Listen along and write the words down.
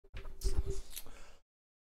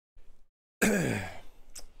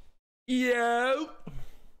Yo,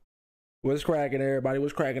 what's cracking, everybody?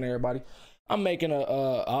 What's cracking, everybody? I'm making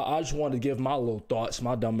I just wanted to give my little thoughts,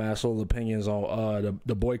 my dumbass little opinions on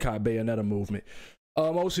the boycott Bayonetta movement.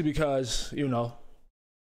 Mostly because, you know,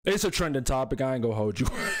 it's a trending topic. I ain't gonna hold you.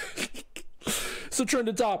 It's a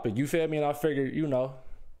trending topic. You feel me? And I figured, you know,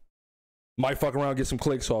 might fuck around, get some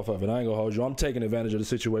clicks off of it. I ain't gonna hold you. I'm taking advantage of the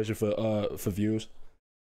situation for views.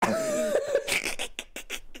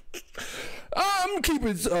 I'm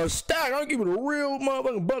keeping stacked. I'm keeping a real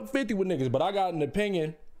motherfucking $150 with niggas. But I got an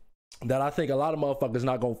opinion that I think a lot of motherfuckers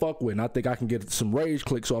not gonna fuck with, and I think I can get some rage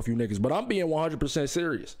clicks off you niggas. But I'm being 100%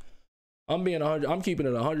 serious. I'm keeping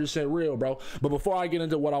it 100% real, bro. But before I get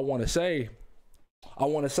into what I want to say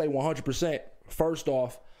 100%. First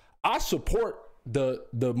off, I support the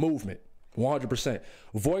movement 100%.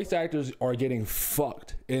 Voice actors are getting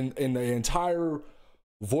fucked in the entire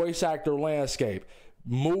voice actor landscape.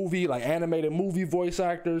 Movie, like animated movie voice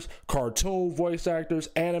actors, cartoon voice actors,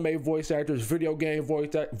 anime voice actors, video game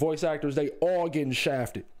voice actors, they all getting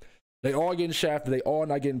shafted. They all getting shafted. They all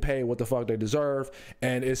not getting paid what the fuck they deserve.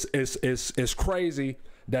 And it's crazy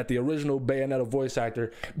that the original Bayonetta voice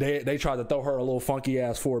actor, they tried to throw her a little funky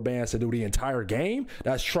ass 4 bands to do the entire game.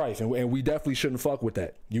 That's trife, and we definitely shouldn't fuck with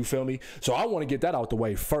that. You feel me? So I want to get that out the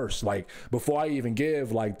way first, like before I even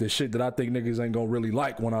give like the shit that I think niggas ain't gonna really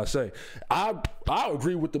like when I say I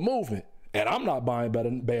agree with the movement, and I'm not buying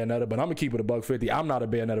Bayonetta, but I'm gonna keep it $150. I'm not a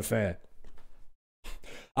Bayonetta fan.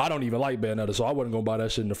 I don't even like Bayonetta, so I wasn't gonna buy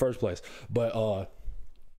that shit in the first place. But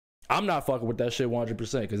I'm not fucking with that shit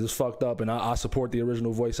 100% because it's fucked up, and I support the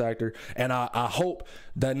original voice actor, and I hope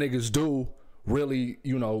that niggas do really,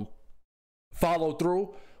 you know, follow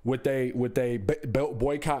through with they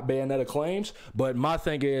boycott Bayonetta claims. But my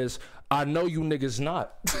thing is, I know you niggas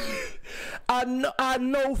not. I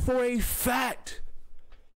know for a fact.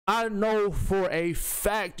 I know for a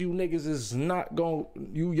fact you niggas is not gonna,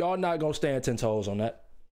 y'all not gonna stand 10 toes on that.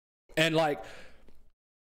 And like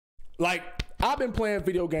I've been playing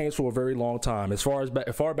video games for a very long time, as far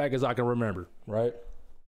back as I can remember, right?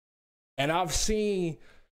 And I've seen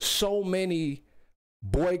so many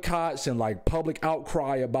boycotts and like public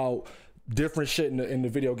outcry about different shit in the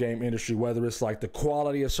video game industry, whether it's like the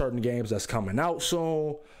quality of certain games that's coming out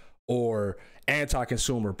soon or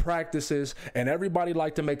anti-consumer practices, and everybody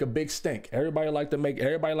like to make a big stink. Everybody like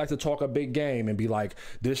to talk a big game and be like,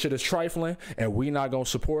 this shit is trifling and we not gonna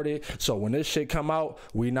support it. So when this shit come out,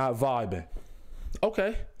 we not vibing.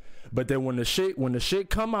 Okay, but then when the shit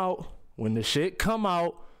come out, niggas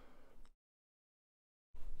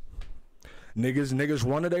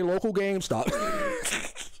run to their local GameStop.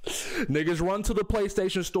 Niggas run to the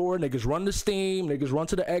PlayStation store, niggas run to Steam, niggas run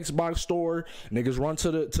to the Xbox store, niggas run to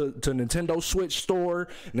Nintendo Switch store,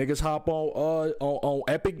 niggas hop on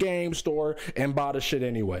Epic Games store and buy the shit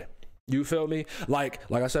anyway. You feel me? Like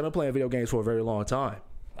I said, I've been playing video games for a very long time.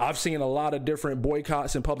 I've seen a lot of different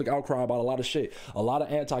boycotts and public outcry about a lot of shit, a lot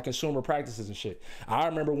of anti-consumer practices and shit. I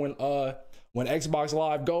remember when Xbox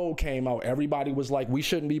Live Gold came out, everybody was like, we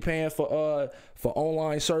shouldn't be paying for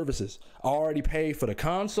online services. I already paid for the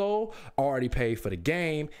console, I already paid for the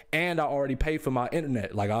game, and I already paid for my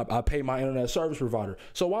internet. Like I pay my internet service provider.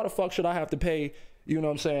 So why the fuck should I have to pay, you know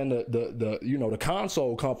what I'm saying, the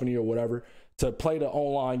console company or whatever to play the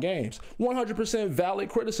online games? 100% valid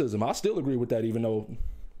criticism. I still agree with that, even though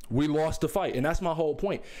we lost the fight. And that's my whole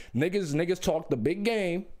point. Niggas talked the big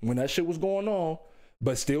game when that shit was going on,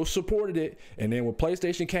 but still supported it. And then when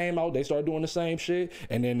PlayStation came out, they started doing the same shit.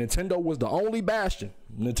 And then Nintendo was the only bastion.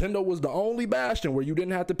 Where you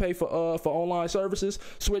didn't have to pay for online services.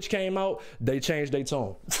 Switch came out, they changed their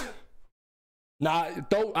tone. Now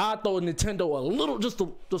I throw Nintendo just a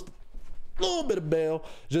little bit of bail,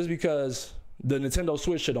 just because the Nintendo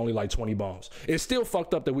Switch shit only like 20 bombs. It's still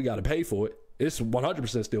fucked up that we gotta pay for it. It's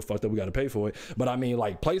 100% still fucked up we gotta pay for it. But I mean,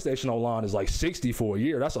 like, PlayStation Online is like 60 for a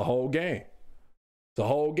year. That's a whole game. It's a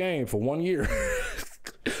whole game for 1 year.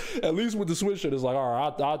 At least with the Switch shit, it's like, all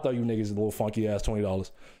right, I'll throw you niggas a little funky ass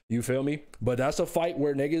 $20. You feel me? But that's a fight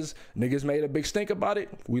where niggas made a big stink about it.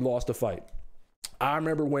 We lost the fight. I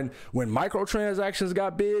remember when microtransactions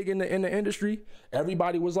got big in the industry,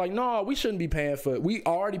 everybody was like, no, we shouldn't be paying we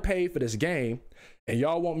already paid for this game, and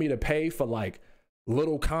y'all want me to pay for like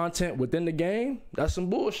little content within the game? That's some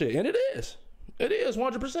bullshit. And it is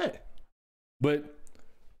 100%. But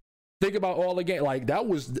think about all the game, like that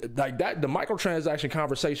was like that. The microtransaction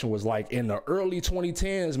conversation was like in the early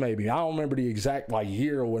 2010s, maybe. I don't remember the exact like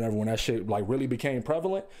year or whatever when that shit like really became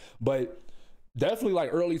prevalent, but definitely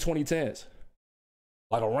like early 2010s,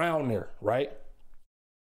 like around there, right?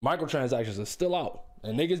 Microtransactions are still out.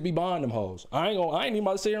 And niggas be buying them hoes. I ain't even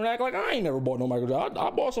about to sit here and act like I ain't never bought no microtransactions. I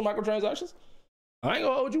bought some microtransactions. I ain't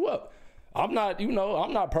gonna hold you up. I'm not,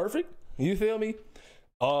 I'm not perfect. You feel me?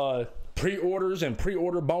 Pre-orders and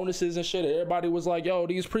pre-order bonuses and shit. Everybody was like, yo,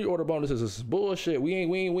 these pre-order bonuses is bullshit. We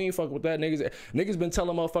ain't fucking with that. Niggas been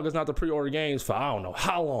telling motherfuckers not to pre-order games for I don't know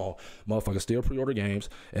how long. Motherfuckers still pre-order games,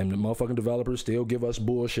 and the motherfucking developers still give us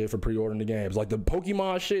bullshit for pre-ordering the games. Like the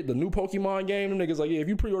Pokemon shit, the new Pokemon game, them niggas like, yeah, if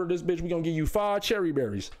you pre-order this bitch, we gonna give you 5 cherry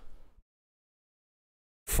berries.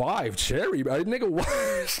 5 cherry berries? Nigga,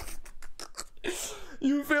 what?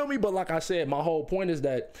 You feel me? But like I said, my whole point is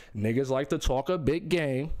that niggas like to talk a big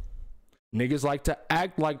game. Niggas like to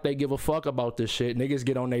act like they give a fuck about this shit. Niggas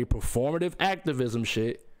get on their performative activism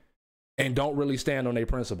shit and don't really stand on their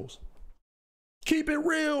principles. Keep it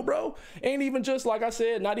real, bro. Ain't even just, like I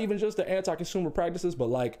said, not even just the anti-consumer practices, but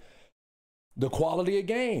like the quality of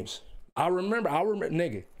games. I remember,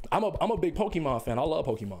 nigga, I'm a big Pokemon fan. I love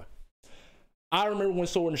Pokemon. I remember when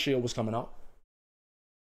Sword and Shield was coming out.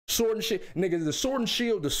 Sword and Shield, nigga, the Sword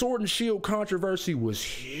and Shield controversy was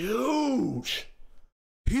huge.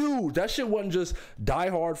 Huge. That shit wasn't just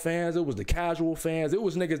diehard fans. It was the casual fans. It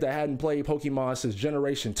was niggas that hadn't played Pokemon since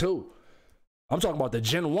Generation 2. I'm talking about the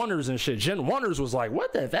Gen 1ers and shit. Gen 1ers was like,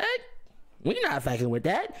 what the fuck? We not fucking with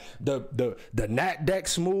that. The Nat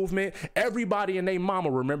Dex movement. Everybody and they mama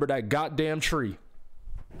remember that goddamn tree.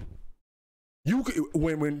 You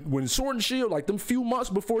when Sword and Shield, like them few months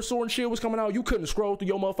before Sword and Shield was coming out, you couldn't scroll through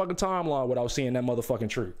your motherfucking timeline without seeing that motherfucking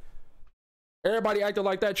tree. Everybody acted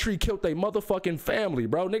like that tree killed their motherfucking family,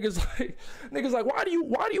 bro. Niggas like, why do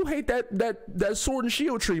you hate that Sword and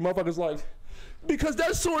Shield tree? Motherfuckers like, because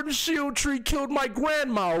that Sword and Shield tree killed my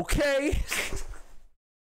grandma, okay?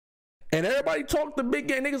 And everybody talked the big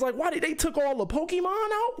game. Niggas like, why did they took all the Pokemon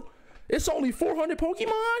out? It's only 400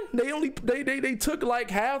 Pokemon. They took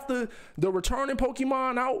like half the returning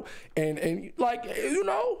Pokemon out, and like, you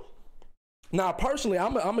know. Now personally,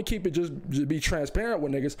 I'm gonna keep it just be transparent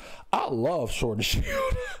with niggas. I love Sword and Shield.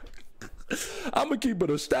 I'm gonna keep it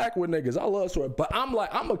a stack with niggas. I love Sword, but I'm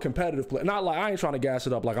a competitive player. Not like I ain't trying to gas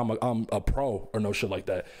it up like I'm a pro or no shit like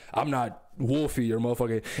that. I'm not Wolfie or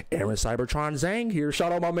motherfucking Aaron Cybertron Zhang here.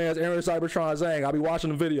 Shout out my man's Aaron Cybertron Zhang. I be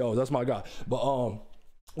watching the videos. That's my guy. But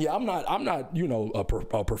yeah, I'm not you know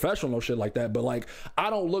a professional or shit like that. But like I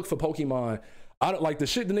don't look for Pokemon. I don't like the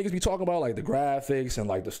shit the niggas be talking about, like the graphics and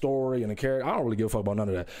like the story and the character. I don't really give a fuck about none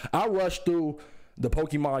of that. I rush through the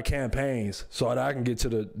Pokemon campaigns so that I can get to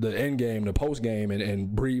the end game, the post game,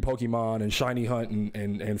 and breed Pokemon and shiny hunt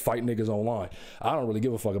and fight niggas online. I don't really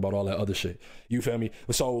give a fuck about all that other shit. You feel me?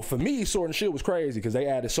 So for me, Sword and Shield was crazy because they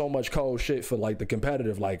added so much cold shit for like the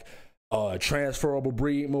competitive, like transferable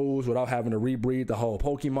breed moves without having to rebreed the whole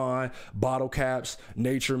Pokemon, bottle caps,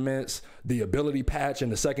 nature mints, the ability patch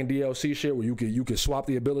and the second DLC shit where you could swap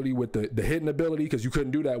the ability with the hidden ability because you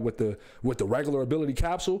couldn't do that with the regular ability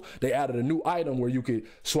capsule. They added a new item where you could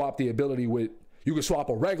swap the ability with you could swap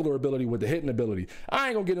a regular ability with the hidden ability. I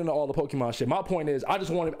ain't gonna get into all the Pokemon shit. My point is I just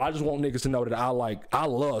want niggas to know that I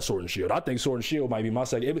love Sword and Shield. I think Sword and Shield might be my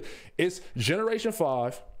second. It's Generation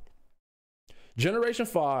 5, Generation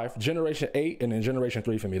 5, Generation 8, and then Generation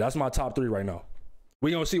 3 for me. That's my top 3 right now.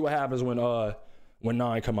 We gonna see what happens when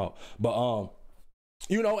 9 come out. But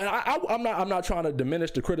you know, and I'm not trying to diminish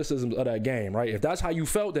the criticisms of that game, right? If that's how you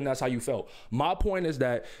felt, then that's how you felt. My point is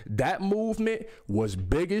that movement was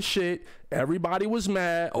big as shit. Everybody was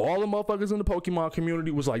mad. All the motherfuckers in the Pokemon community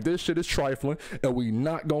was like, this shit is trifling, and we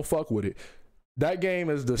not gonna fuck with it. That game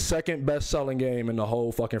is the second best selling game in the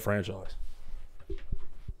whole fucking franchise.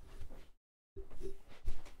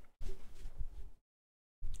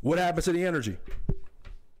 What happened to the energy?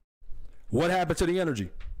 What happened to the energy?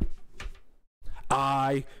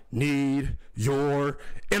 I need your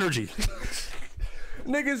energy.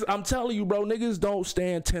 Niggas, I'm telling you, bro, niggas don't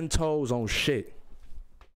stand 10 toes on shit.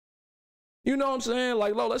 You know what I'm saying?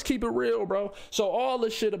 Like, let's keep it real, bro. So all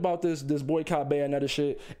this shit about this boycott Bayonetta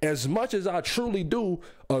shit, as much as I truly do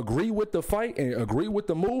agree with the fight and agree with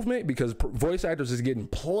the movement, because voice actors is getting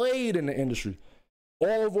played in the industry.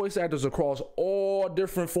 All voice actors across all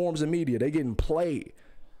different forms of media, they getting played.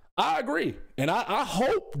 I agree. And I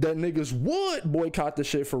hope that niggas would boycott the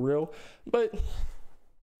shit for real. But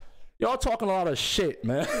y'all talking a lot of shit,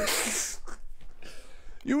 man.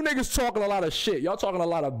 You niggas talking a lot of shit. Y'all talking a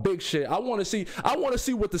lot of big shit. I want to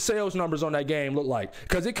see what the sales numbers on that game look like.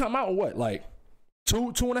 Cause it come out in what, like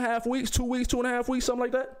 2.5 weeks, 2 weeks, 2.5 weeks, something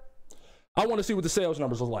like that. I want to see what the sales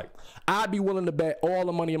numbers look like. I'd be willing to bet all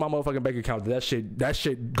the money in my motherfucking bank account that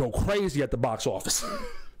shit go crazy at the box office.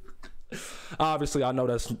 Obviously, I know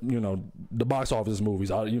that's, you know, the box office movies,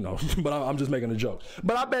 you know, but I'm just making a joke.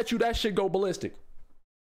 But I bet you that shit go ballistic.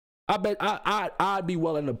 I bet I'd be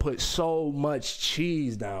willing to put so much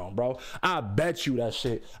cheese down, bro. I bet you that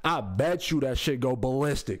shit go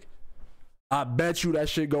ballistic. I bet you that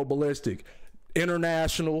shit go ballistic.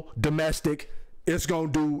 International, domestic, it's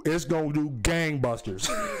gonna do gangbusters.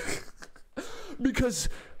 Because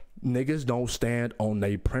niggas don't stand on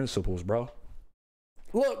their principles, bro.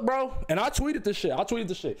 Look, bro, and I tweeted this shit.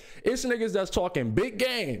 It's niggas that's talking big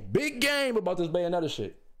game about this Bayonetta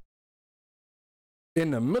shit.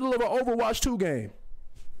 In the middle of an Overwatch 2 game.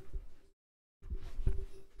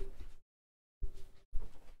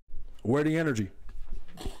 Where the energy?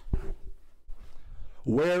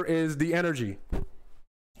 Where is the energy?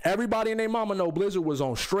 Everybody and their mama know Blizzard was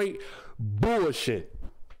on straight bullshit.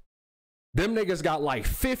 Them niggas got like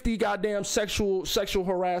 50 goddamn sexual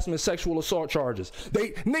harassment, sexual assault charges.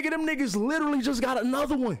 Them niggas literally just got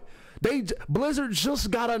another one. Blizzard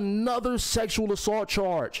just got another sexual assault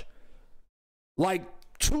charge. Like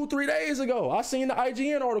 2-3 days ago. I seen the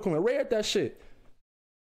IGN article and read that shit.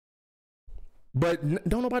 But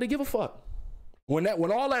don't nobody give a fuck. When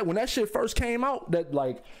that shit first came out, that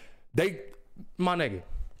like my nigga.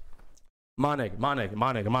 Them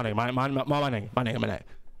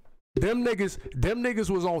niggas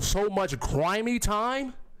was on so much grimy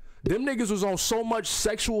time. Them niggas was on so much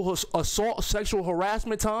sexual assault, sexual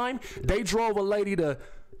harassment time. They drove a lady to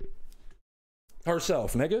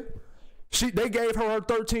herself, nigga. They gave her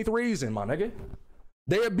 13th reason, my nigga.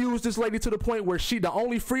 They abused this lady to the point where the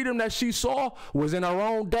only freedom that she saw was in her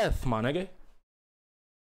own death, my nigga.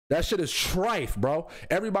 That shit is trife, bro.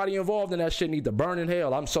 Everybody involved in that shit need to burn in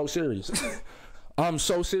hell. I'm so serious. I'm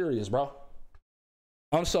so serious, bro.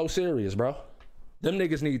 Them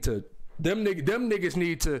niggas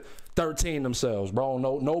need to 13 themselves, bro.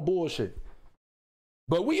 No bullshit.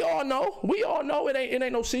 But we all know it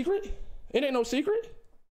ain't no secret. It ain't no secret.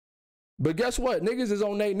 But guess what? Niggas is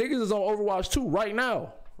on Overwatch 2 right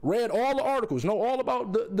now. Read all the articles, know all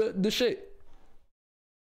about the shit.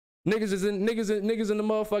 Niggas in the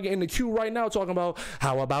motherfucking in the queue right now talking about,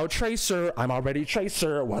 how about Tracer? I'm already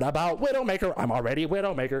Tracer. What about Widowmaker? I'm already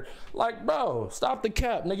Widowmaker. Like, bro, stop the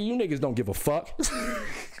cap, nigga. You niggas don't give a fuck.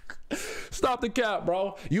 Stop the cap,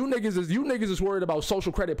 bro. You niggas is worried about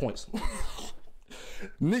social credit points.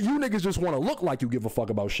 You niggas just want to look like you give a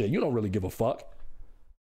fuck about shit. You don't really give a fuck.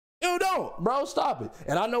 You don't, bro. Stop it.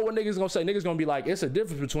 And I know what niggas gonna say. Niggas gonna be like, it's a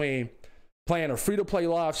difference between playing a free-to-play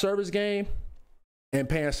live service game and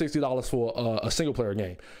paying $60 for a single-player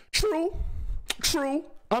game. True.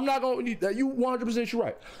 I'm not gonna. You 100% you're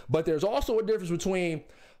right. But there's also a difference between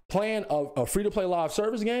playing a free-to-play live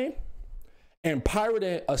service game and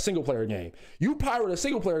pirating a single-player game. You pirate a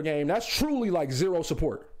single-player game, that's truly like zero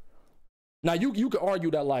support. Now you could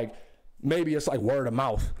argue that like maybe it's like word of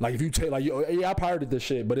mouth. Like if you take like, yeah, I pirated this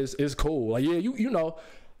shit, but it's cool. Like, yeah, you know,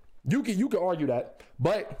 you can argue that,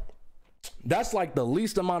 but that's like the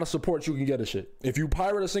least amount of support you can get a shit. If you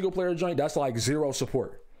pirate a single player joint, that's like zero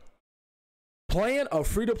support. Playing a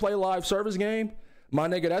free-to-play live service game, my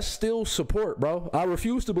nigga, that's still support, bro. I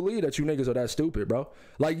refuse to believe that you niggas are that stupid, bro.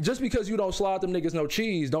 Like, just because you don't slide them niggas no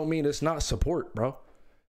cheese don't mean it's not support, bro.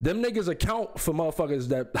 Them niggas account for motherfuckers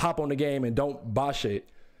that hop on the game and don't buy shit.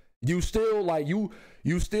 You still like you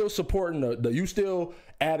still supporting you still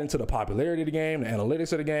adding to the popularity of the game, the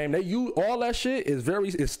analytics of the game. All that shit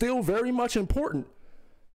is still very much important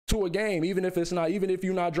to a game, even if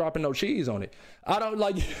you're not dropping no cheese on it. I don't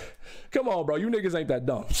like. Come on, bro. You niggas ain't that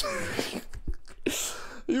dumb.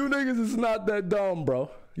 You niggas is not that dumb,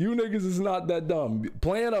 bro. You niggas is not that dumb.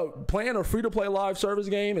 Playing a free-to-play live service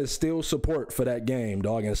game is still support for that game,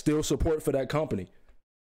 dog, and still support for that company.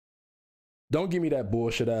 Don't give me that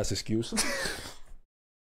bullshit ass excuse.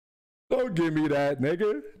 Don't give me that,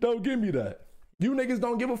 nigga. Don't give me that. You niggas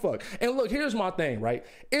don't give a fuck. And look, here's my thing, right?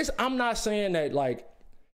 I'm not saying that like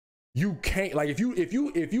you can't, like if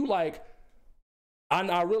you like,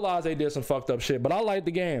 I realize they did some fucked up shit, but I like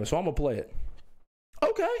the game, so I'm gonna play it.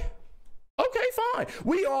 Okay, fine.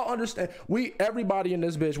 We all understand. Everybody in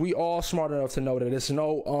this bitch, we all smart enough to know that it's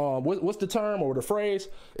no what's the term or the phrase?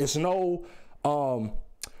 It's no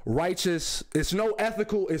righteous, it's no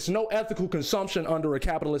ethical consumption under a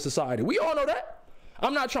capitalist society. We all know that.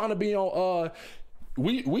 I'm not trying to be on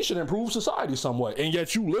we should improve society somewhat, and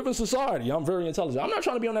yet you live in society. I'm very intelligent. I'm not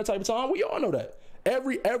trying to be on that type of time. We all know that.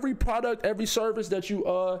 Every product, every service that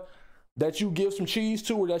you give some cheese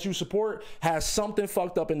to or that you support has something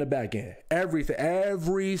fucked up in the back end. Everything,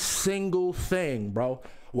 every single thing, bro.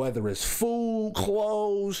 Whether it's food,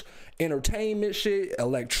 clothes, entertainment shit,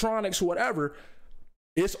 electronics, whatever.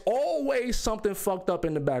 It's always something fucked up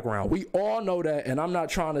in the background. We all know that, and I'm not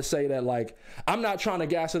trying to say that, like, I'm not trying to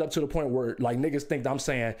gas it up to the point where, like, niggas think that I'm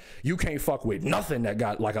saying you can't fuck with nothing that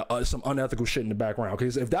got, like, some unethical shit in the background.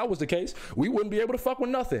 Because if that was the case, we wouldn't be able to fuck with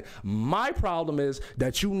nothing. My problem is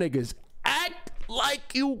that you niggas act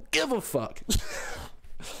like you give a fuck.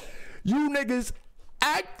 You niggas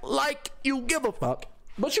act like you give a fuck,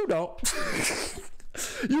 but you don't.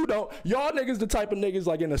 You don't. Y'all niggas the type of niggas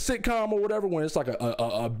like in a sitcom or whatever when it's like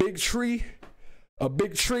a big tree or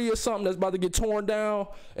something that's about to get torn down,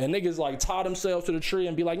 and niggas like tie themselves to the tree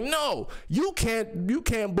and be like, no, you can't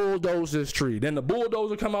bulldoze this tree. Then the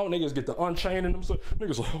bulldozer come out, niggas get the unchaining themselves.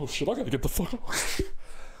 Niggas like, oh shit, I gotta get the fuck out.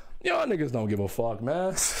 Y'all niggas don't give a fuck,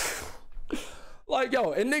 man. Like,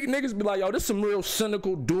 yo, and niggas be like, yo, this is some real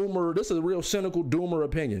cynical doomer. This is a real cynical doomer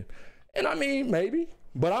opinion. And I mean, maybe.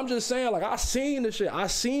 But I'm just saying, like, I seen this shit. I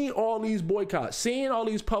seen all these boycotts, seen all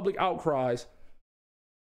these public outcries.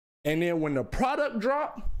 And then when the product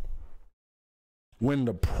drop, you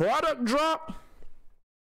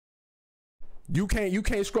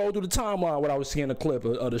can't scroll through the timeline without seeing a clip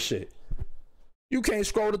of the shit. You can't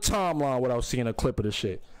scroll the timeline without seeing a clip of the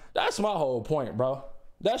shit. That's my whole point, bro.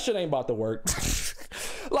 That shit ain't about to work.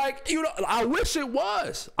 Like, you know, I wish it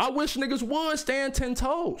was. I wish niggas would stand 10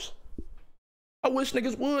 toes. I wish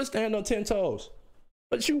niggas would stand on 10 toes,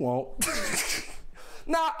 but you won't.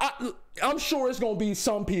 Now, I'm sure it's gonna be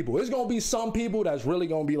some people. It's gonna be some people that's really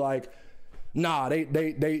gonna be like, nah, they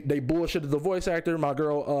bullshitted the voice actor, my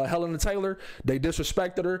girl Helena Taylor. They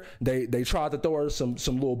disrespected her. They tried to throw her some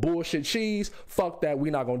little bullshit cheese. Fuck that, we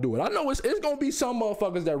not gonna do it. I know it's gonna be some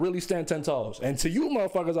motherfuckers that really stand 10 toes. And to you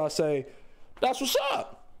motherfuckers, I say, that's what's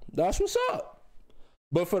up. That's what's up.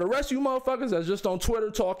 But for the rest of you motherfuckers that's just on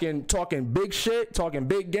Twitter talking big shit, talking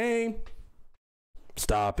big game,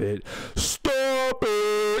 stop it. Stop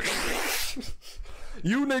it.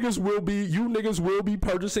 You niggas will be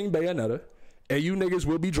purchasing Bayonetta, and you niggas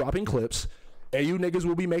will be dropping clips, and you niggas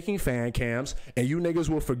will be making fan cams, and you niggas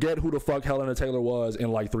will forget who the fuck Helena Taylor was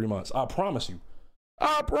in like 3 months. I promise you.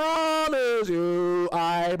 I promise you.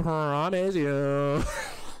 I promise you.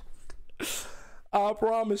 I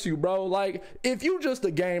promise you, bro. Like, if you just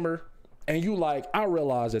a gamer and you like, I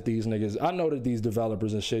realize that these niggas, I know that these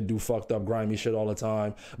developers and shit do fucked up, grimy shit all the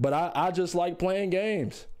time, but I just like playing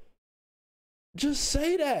games. Just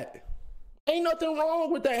say that. Ain't nothing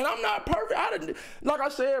wrong with that. And I'm not perfect. Like I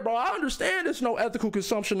said, bro, I understand there's no ethical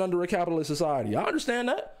consumption under a capitalist society. I understand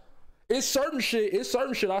that. It's certain shit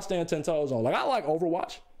I stand 10 toes on. Like, I like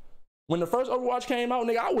Overwatch. When the first Overwatch came out,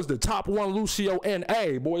 nigga, I was the top one Lucio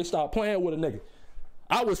NA. Boy, stop playing with a nigga.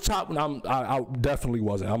 I was top, and I definitely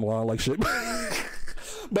wasn't. I'm lying like shit.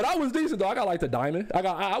 But I was decent, though. I got like the diamond.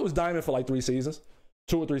 I was diamond for like 3 seasons.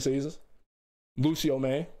 2 or 3 seasons. Lucio,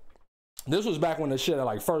 man. This was back when the shit had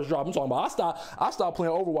like first dropped. I'm talking about, I stopped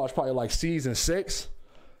playing Overwatch probably like season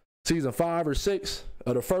 5 or 6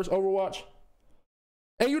 of the first Overwatch.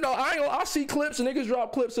 And you know, I see clips and niggas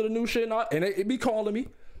drop clips of the new shit, and it be calling me.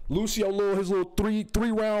 Lucio, his little three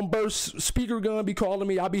round burst speaker gun be calling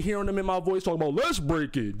me. I be hearing them in my voice talking about, let's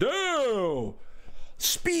break it down.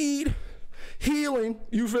 Speed, healing,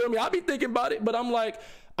 you feel me? I be thinking about it, but I'm like,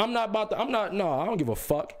 I don't give a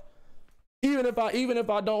fuck. Even if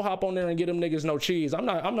I don't hop on there and get them niggas no cheese, I'm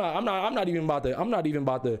not even about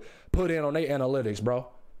to put in on their analytics, bro.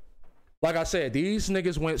 Like I said, these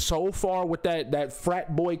niggas went so far with that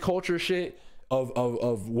frat boy culture shit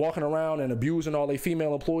of walking around and abusing all their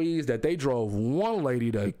female employees that they drove one lady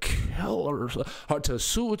to kill her to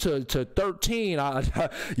sue to 13.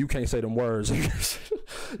 You can't say them words.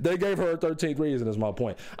 They gave her a 13th reason, is my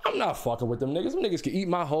point. I'm not fucking with them niggas. Them niggas can eat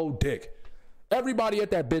my whole dick. Everybody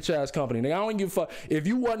at that bitch ass company, nigga, I don't give a fuck. If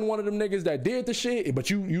you wasn't one of them niggas that did the shit, but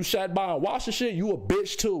you sat by and watched the shit, you a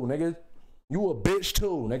bitch too, nigga. You a bitch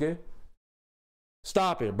too, nigga.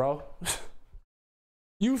 Stop it, bro.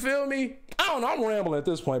 You feel me? I don't know, I'm rambling at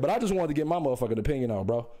this point, but I just wanted to get my motherfucking opinion out,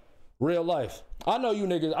 bro. Real life. I know you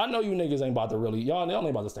niggas ain't about to really, y'all ain't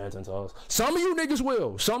about to stand 10 toes. Some of you niggas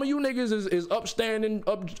will. Some of you niggas is upstanding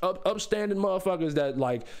motherfuckers that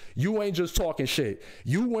like, you ain't just talking shit.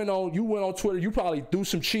 You went on Twitter, you probably threw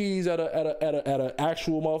some cheese at a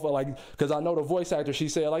actual motherfucker, like, cause I know the voice actor, she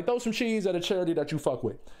said, like, throw some cheese at a charity that you fuck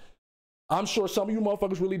with. I'm sure some of you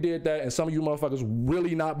motherfuckers really did that, and some of you motherfuckers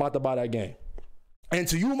really not about to buy that game. And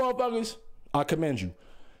to you motherfuckers, I commend you.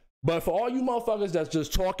 But for all you motherfuckers that's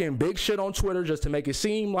just talking big shit on Twitter just to make it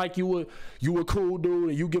seem like you a cool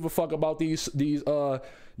dude and you give a fuck about these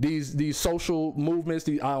social movements,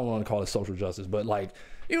 I don't want to call it social justice, but like,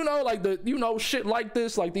 you know, like shit like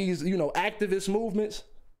this, like these, you know, activist movements.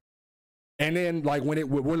 And then, like, when it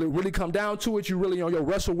really come down to it, you really on your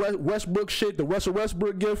Russell Westbrook shit, the Russell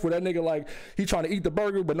Westbrook gift, where that nigga, like, he trying to eat the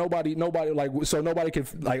burger, but nobody, like, so nobody can,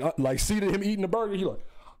 like see him eating the burger. He like,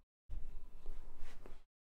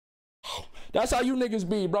 that's how you niggas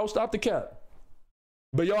be, bro. Stop the cap.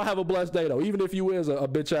 But y'all have a blessed day, though. Even if you is a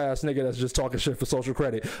bitch ass nigga that's just talking shit for social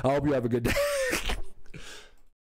credit, I hope you have a good day.